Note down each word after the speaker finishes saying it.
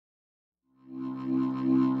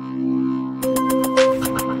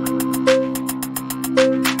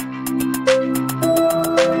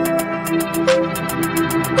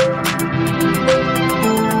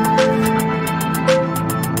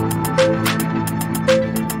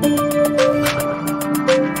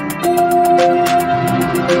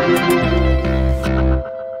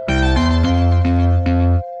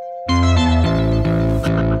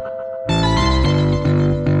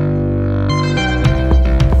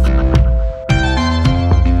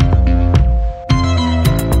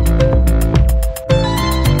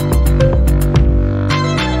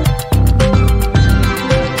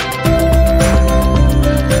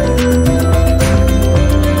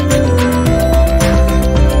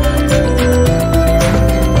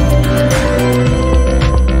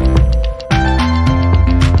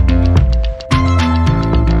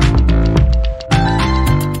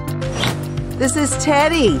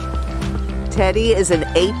Teddy. Teddy is an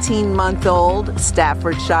 18-month-old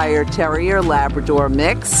Staffordshier Terrier Labrador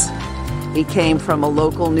mix. He came from a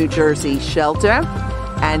local New Jersey shelter,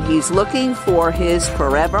 and he's looking for his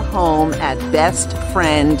forever home at Best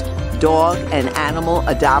Friend Dog and Animal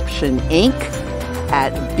Adoption Inc.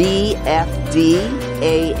 at bfdaaa.com.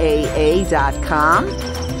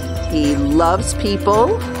 He loves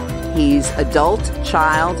people. He's adult,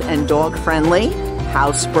 child, and dog friendly,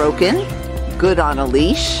 housebroken, good on a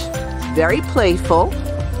leash, very playful,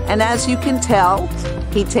 and as you can tell,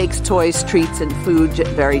 he takes toys, treats, and food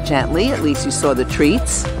very gently. At least you saw the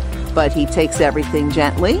treats, but he takes everything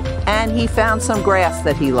gently, and he found some grass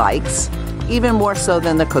that he likes, even more so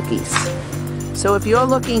than the cookies. So if you're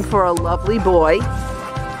looking for a lovely boy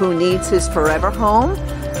who needs his forever home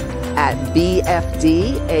at bfdaaa.com,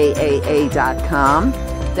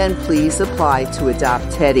 then please apply to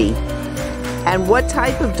adopt Teddy. And what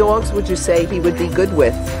type of dogs would you say he would be good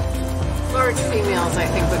with? Large females, I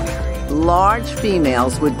think, would be great. Large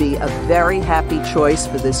females would be a very happy choice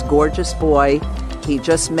for this gorgeous boy. He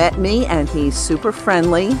just met me, and he's super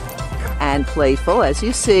friendly and playful, as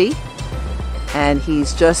you see. And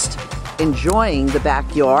he's just enjoying the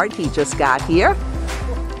backyard. He just got here,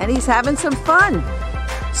 and he's having some fun.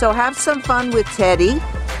 So have some fun with Teddy.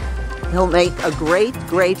 He'll make a great,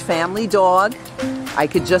 great family dog. I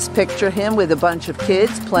could just picture him with a bunch of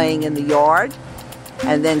kids playing in the yard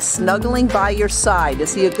and then snuggling by your side.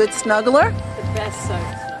 Is he a good snuggler? The best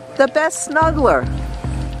snuggler. The best snuggler.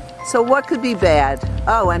 So what could be bad?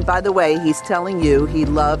 Oh, and by the way, he's telling you he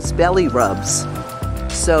loves belly rubs.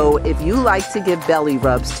 So if you like to give belly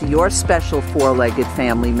rubs to your special four-legged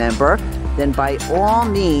family member, then by all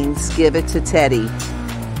means give it to Teddy,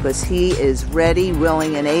 because he is ready,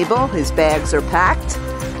 willing, and able. His bags are packed.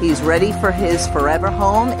 He's ready for his forever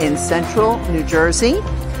home in central New Jersey.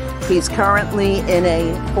 He's currently in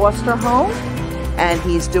a foster home, and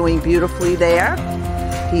he's doing beautifully there.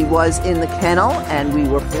 He was in the kennel, and we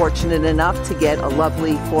were fortunate enough to get a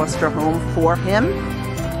lovely foster home for him.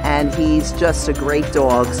 And he's just a great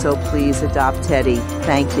dog, so please adopt Teddy.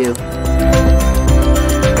 Thank you.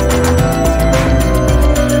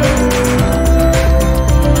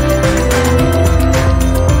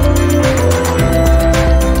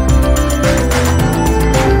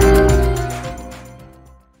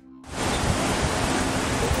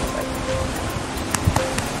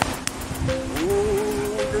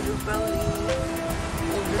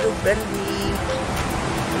 Belly.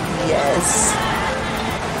 Yes.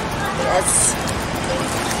 Yes.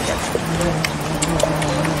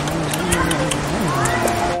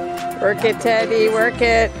 Work it, Teddy, work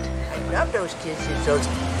it. I love those kisses,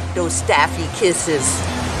 those staffy kisses.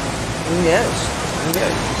 Yes.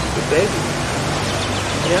 Yes. Good baby.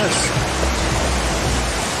 Yes.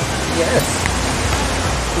 Yes.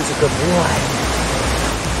 He's a good boy.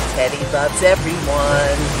 Teddy loves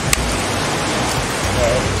everyone.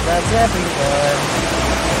 Teddy loves everyone.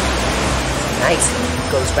 Nice.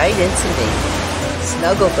 Goes right into me.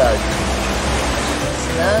 Snuggle bug.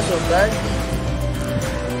 Snuggle bug.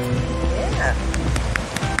 Yeah.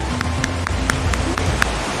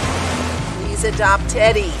 Please adopt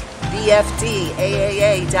Teddy. bfdaaa.com.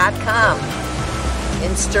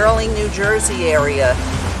 In Stirling, New Jersey area.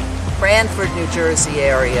 Branford, New Jersey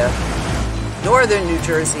area. Northern New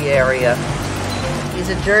Jersey area. He's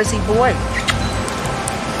a Jersey boy.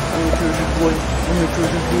 I'm a Jersey boy. I'm a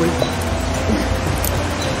Jersey boy.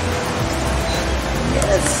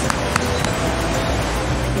 Yes.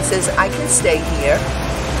 He says, I can stay here.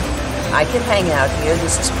 I can hang out here.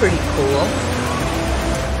 This is pretty cool.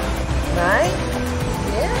 Right?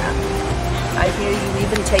 Yeah. I hear you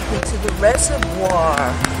even take me to the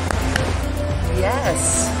reservoir.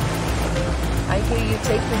 Yes. I hear you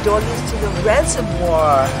take the doggies to the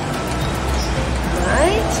reservoir.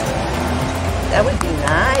 Right? That would be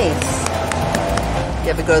nice.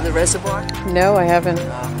 You ever go to the reservoir? No, I haven't.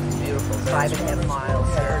 Oh, it's beautiful. 5.5 miles.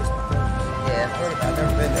 Yeah. I've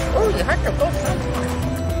never been there. Oh, you have to go sometime.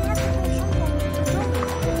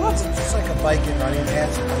 Well, it's just like a biking, running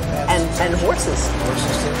pants. And horses.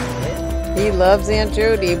 Horses too. Yeah. He loves Aunt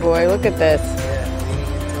Judy, boy. Look at this.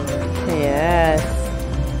 Yeah. Yes.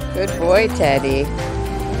 Good boy, Teddy.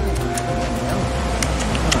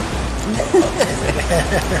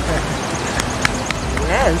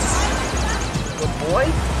 Yes. Good boy.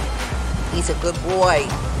 He's a good boy.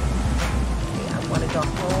 I want to go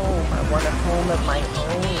home. I want a home of my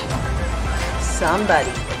own.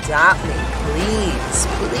 Somebody adopt me, please.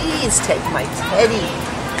 Please take my Teddy.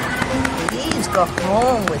 Please go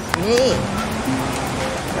home with me.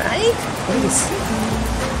 Right? What do you see?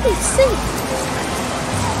 What do you see?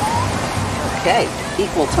 Okay,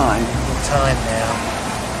 equal time. Time now.